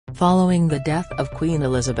Following the death of Queen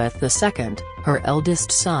Elizabeth II, her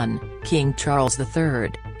eldest son, King Charles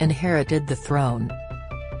III, inherited the throne.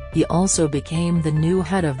 He also became the new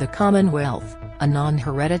head of the Commonwealth, a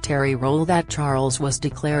non-hereditary role that Charles was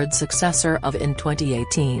declared successor of in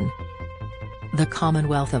 2018. The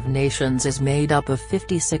Commonwealth of Nations is made up of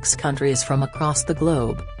 56 countries from across the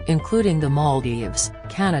globe, including the Maldives,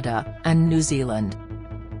 Canada, and New Zealand.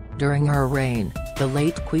 During her reign, the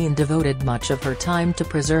late Queen devoted much of her time to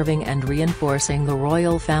preserving and reinforcing the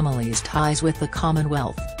royal family's ties with the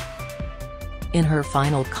Commonwealth. In her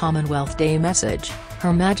final Commonwealth Day message,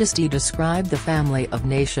 Her Majesty described the family of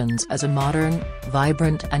nations as a modern,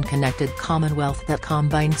 vibrant and connected Commonwealth that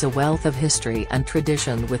combines a wealth of history and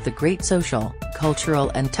tradition with the great social,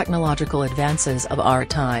 cultural and technological advances of our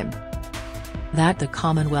time. That the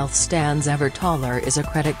Commonwealth stands ever taller is a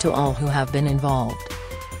credit to all who have been involved.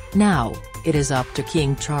 Now, it is up to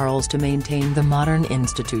King Charles to maintain the modern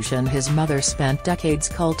institution his mother spent decades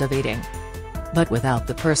cultivating. But without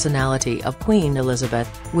the personality of Queen Elizabeth,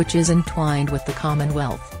 which is entwined with the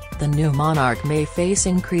Commonwealth, the new monarch may face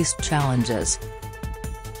increased challenges.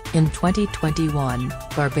 In 2021,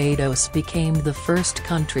 Barbados became the first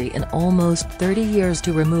country in almost 30 years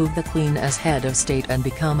to remove the Queen as head of state and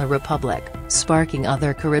become a republic, sparking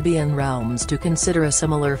other Caribbean realms to consider a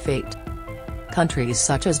similar fate. Countries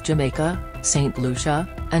such as Jamaica, St. Lucia,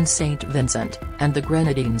 and St. Vincent, and the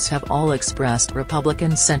Grenadines have all expressed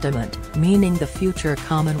republican sentiment, meaning the future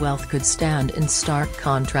Commonwealth could stand in stark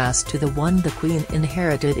contrast to the one the Queen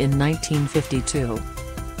inherited in 1952.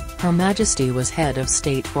 Her Majesty was head of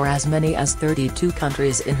state for as many as 32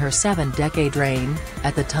 countries in her 7-decade reign.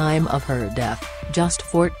 At the time of her death, just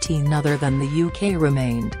 14 other than the UK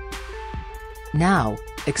remained. Now,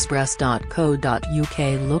 Express.co.uk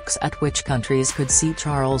looks at which countries could see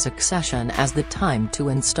Charles' accession as the time to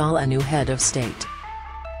install a new head of state.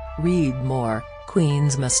 Read more: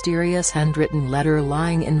 Queen's mysterious handwritten letter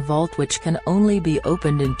lying in vault which can only be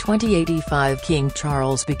opened in 2085. King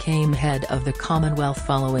Charles became head of the Commonwealth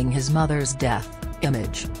following his mother's death.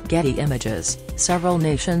 Image, Getty Images. Several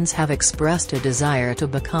nations have expressed a desire to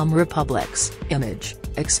become republics. Image,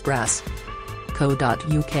 Express.co.uk.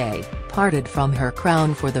 Parted from her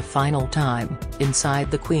crown for the final time.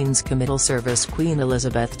 Inside the Queen's committal service, Queen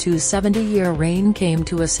Elizabeth II's 70-year reign came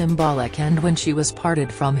to a symbolic end when she was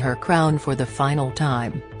parted from her crown for the final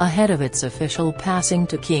time, ahead of its official passing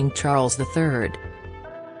to King Charles III.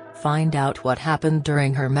 Find out what happened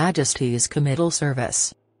during Her Majesty's committal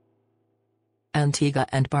service. Antigua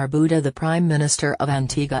and Barbuda. The Prime Minister of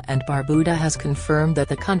Antigua and Barbuda has confirmed that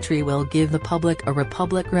the country will give the public a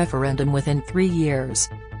republic referendum within 3 years.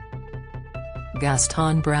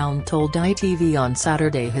 Gaston Brown told ITV on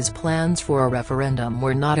Saturday his plans for a referendum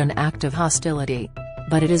were not an act of hostility.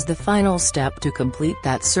 But it is the final step to complete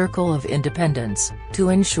that circle of independence, to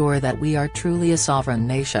ensure that we are truly a sovereign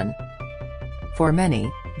nation. For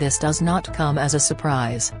many, this does not come as a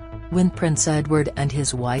surprise. When Prince Edward and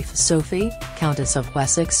his wife Sophie, Countess of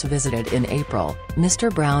Wessex visited in April, Mr.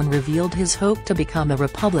 Brown revealed his hope to become a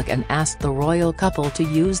republic and asked the royal couple to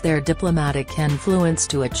use their diplomatic influence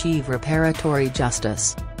to achieve reparatory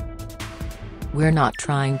justice. "We're not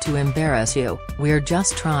trying to embarrass you, we're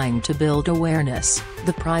just trying to build awareness,"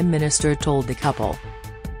 the Prime Minister told the couple.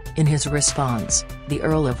 In his response, the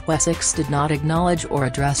Earl of Wessex did not acknowledge or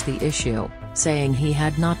address the issue, saying he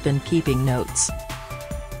had not been keeping notes.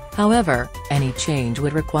 However, any change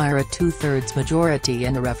would require a 2/3 majority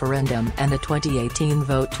in the referendum and a 2018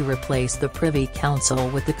 vote to replace the Privy Council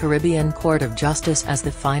with the Caribbean Court of Justice, as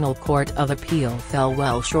the final Court of Appeal fell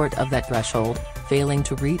well short of that threshold, failing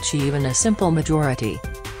to reach even a simple majority.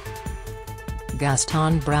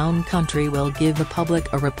 Gaston Brown country will give the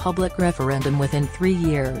public a republic referendum within 3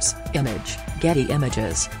 years. Image, Getty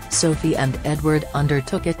Images. Sophie and Edward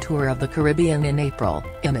undertook a tour of the Caribbean in April.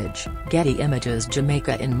 Image, Getty Images.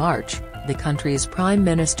 Jamaica. In March, the country's Prime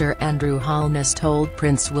Minister Andrew Holness told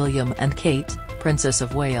Prince William and Kate, Princess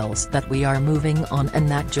of Wales, that we are moving on and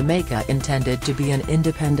that Jamaica intended to be an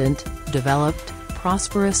independent, developed,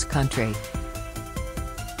 prosperous country.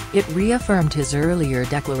 It reaffirmed his earlier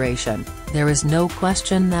declaration, "There is no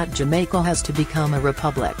question that Jamaica has to become a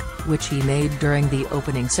republic," which he made during the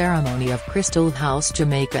opening ceremony of Crystal House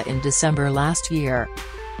Jamaica in December last year.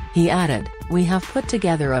 He added, "We have put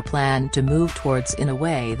together a plan to move towards in a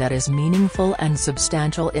way that is meaningful and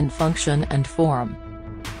substantial in function and form.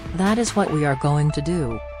 That is what we are going to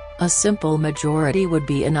do. A simple majority would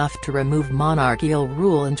be enough to remove monarchical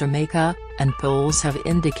rule in Jamaica, and polls have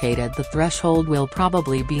indicated the threshold will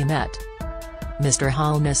probably be met." Mr.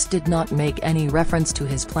 Holness did not make any reference to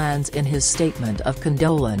his plans in his statement of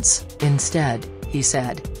condolence. Instead, he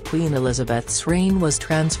said, "Queen Elizabeth's reign was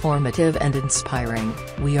transformative and inspiring.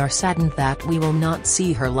 We are saddened that we will not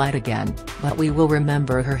see her light again, but we will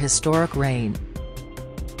remember her historic reign."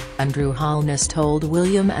 Andrew Holness told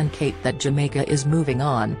William and Kate that Jamaica is moving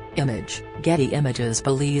on. Image, Getty Images.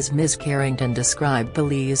 Belize. Ms. Carrington described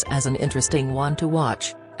Belize as an interesting one to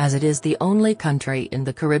watch, as it is the only country in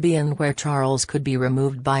the Caribbean where Charles could be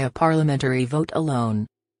removed by a parliamentary vote alone.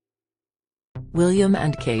 William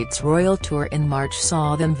and Kate's royal tour in March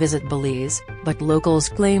saw them visit Belize, but locals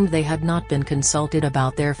claimed they had not been consulted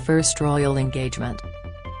about their first royal engagement.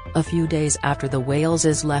 A few days after the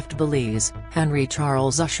Waleses left Belize, Henry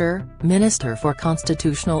Charles Usher, Minister for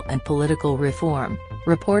Constitutional and Political Reform,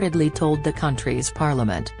 reportedly told the country's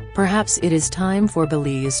parliament, "Perhaps it is time for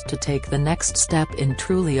Belize to take the next step in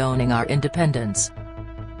truly owning our independence.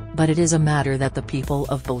 But it is a matter that the people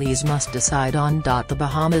of Belize must decide on." The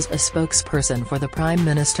Bahamas. A spokesperson for the Prime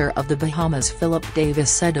Minister of the Bahamas, Philip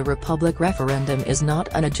Davis, said a republic referendum is not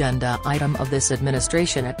an agenda item of this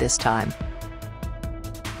administration at this time.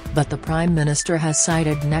 But the Prime Minister has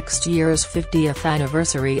cited next year's 50th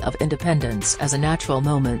anniversary of independence as a natural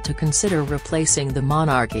moment to consider replacing the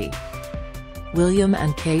monarchy. William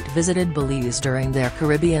and Kate visited Belize during their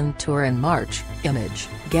Caribbean tour in March. Image,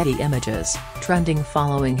 Getty Images. Trending.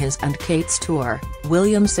 Following his and Kate's tour,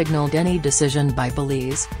 William signaled any decision by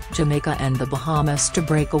Belize, Jamaica and the Bahamas to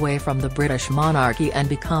break away from the British monarchy and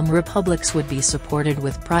become republics would be supported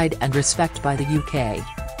with pride and respect by the UK.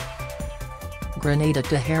 Grenada.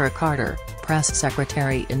 Tahara Carter, press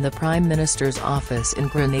secretary in the Prime Minister's office in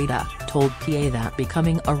Grenada, told PA that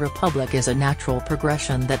becoming a republic is a natural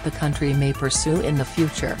progression that the country may pursue in the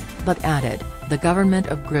future, but added, "The government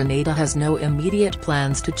of Grenada has no immediate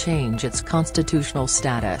plans to change its constitutional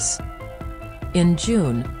status." In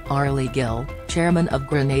June, Arlie Gill, chairman of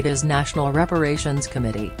Grenada's National Reparations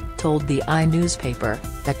Committee, told the newspaper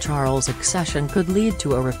that Charles' accession could lead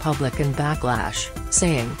to a Republican backlash,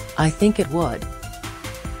 saying, "I think it would."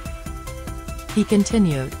 He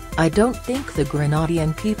continued, "I don't think the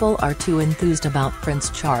Grenadian people are too enthused about Prince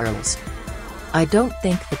Charles. I don't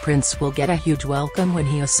think the prince will get a huge welcome when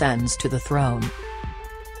he ascends to the throne.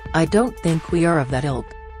 I don't think we are of that ilk."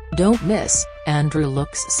 Don't miss, Andrew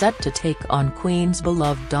looks set to take on Queen's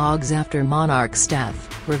beloved dogs after monarch's death,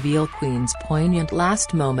 reveal Queen's poignant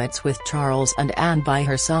last moments with Charles and Anne by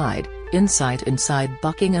her side, insight inside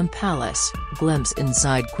Buckingham Palace, glimpse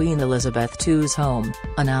inside Queen Elizabeth II's home,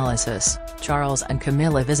 analysis, Charles and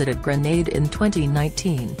Camilla visited Grenada in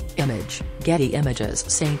 2019, Image, Getty Images.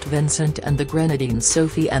 St. Vincent and the Grenadines.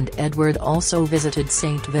 Sophie and Edward also visited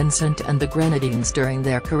St. Vincent and the Grenadines during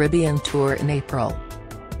their Caribbean tour in April.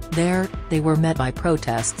 There, they were met by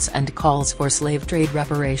protests and calls for slave trade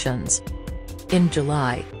reparations. In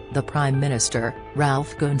July, the Prime Minister,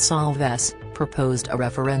 Ralph Gonsalves, proposed a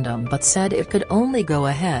referendum but said it could only go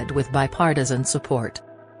ahead with bipartisan support.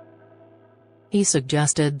 He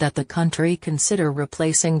suggested that the country consider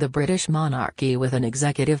replacing the British monarchy with an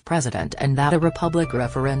executive president and that a republic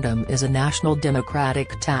referendum is a national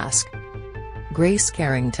democratic task. Grace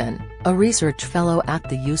Carrington, a research fellow at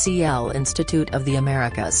the UCL Institute of the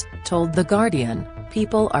Americas, told The Guardian,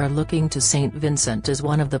 "People are looking to St. Vincent as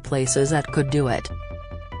one of the places that could do it."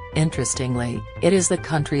 Interestingly, it is the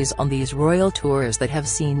countries on these royal tours that have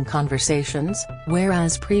seen conversations,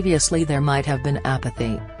 whereas previously there might have been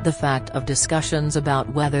apathy. The fact of discussions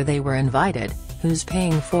about whether they were invited, who's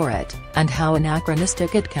paying for it, and how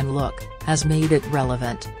anachronistic it can look, has made it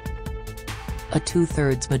relevant. A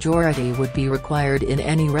two-thirds majority would be required in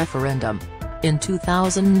any referendum. In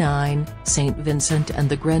 2009, St. Vincent and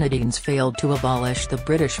the Grenadines failed to abolish the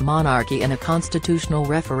British monarchy in a constitutional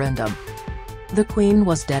referendum. The Queen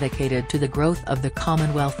was dedicated to the growth of the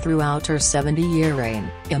Commonwealth throughout her 70-year reign.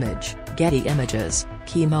 Image, Getty Images.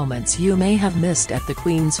 Key moments you may have missed at the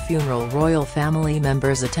Queen's funeral. Royal family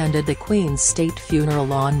members attended the Queen's state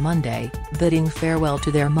funeral on Monday, bidding farewell to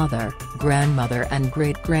their mother, grandmother and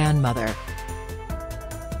great-grandmother.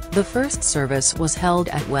 The first service was held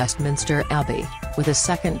at Westminster Abbey, with a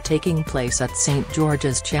second taking place at St.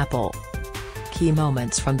 George's Chapel. Key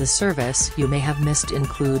moments from the service you may have missed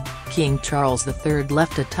include, King Charles III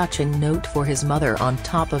left a touching note for his mother on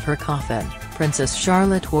top of her coffin, Princess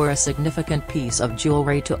Charlotte wore a significant piece of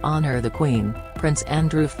jewellery to honour the Queen, Prince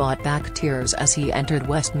Andrew fought back tears as he entered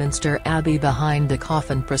Westminster Abbey behind the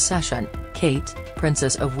coffin procession, Kate,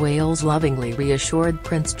 Princess of Wales lovingly reassured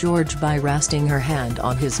Prince George by resting her hand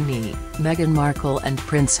on his knee, Meghan Markle and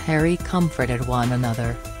Prince Harry comforted one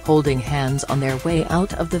another. holding hands on their way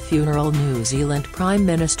out of the funeral. New Zealand Prime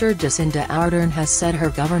Minister Jacinda Ardern has said her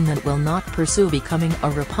government will not pursue becoming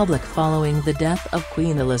a republic following the death of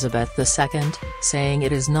Queen Elizabeth II, saying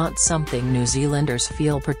it is not something New Zealanders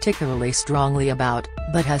feel particularly strongly about,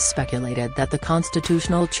 but has speculated that the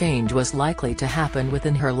constitutional change was likely to happen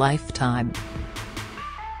within her lifetime.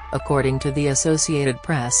 According to the Associated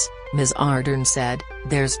Press, Ms. Ardern said,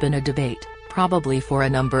 "There's been a debate, probably for a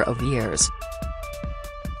number of years.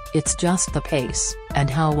 It's just the pace, and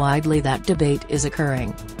how widely that debate is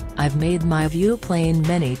occurring. I've made my view plain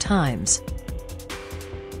many times.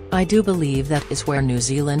 I do believe that is where New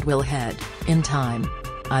Zealand will head, in time.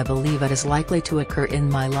 I believe it is likely to occur in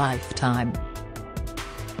my lifetime.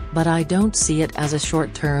 But I don't see it as a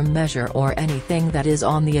short-term measure or anything that is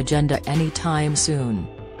on the agenda anytime soon."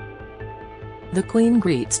 The Queen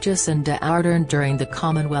greets Jacinda Ardern during the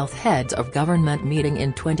Commonwealth Heads of Government meeting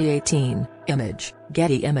in 2018. Image,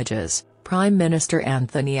 Getty Images. Prime Minister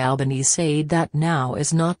Anthony Albanese said that now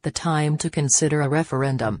is not the time to consider a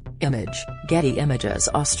referendum. Image, Getty Images.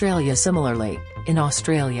 Australia. Similarly, in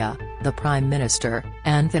Australia, the Prime Minister,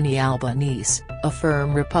 Anthony Albanese, a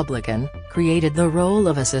firm Republican, created the role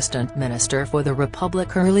of Assistant Minister for the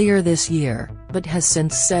Republic earlier this year, but has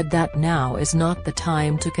since said that now is not the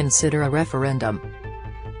time to consider a referendum.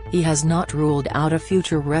 He has not ruled out a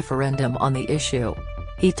future referendum on the issue.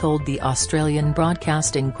 He told the Australian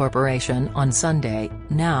Broadcasting Corporation on Sunday,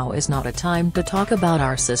 "Now is not a time to talk about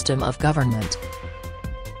our system of government.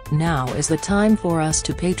 Now is the time for us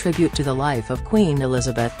to pay tribute to the life of Queen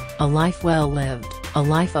Elizabeth, a life well lived, a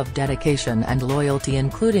life of dedication and loyalty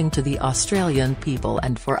including to the Australian people,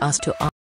 and for us to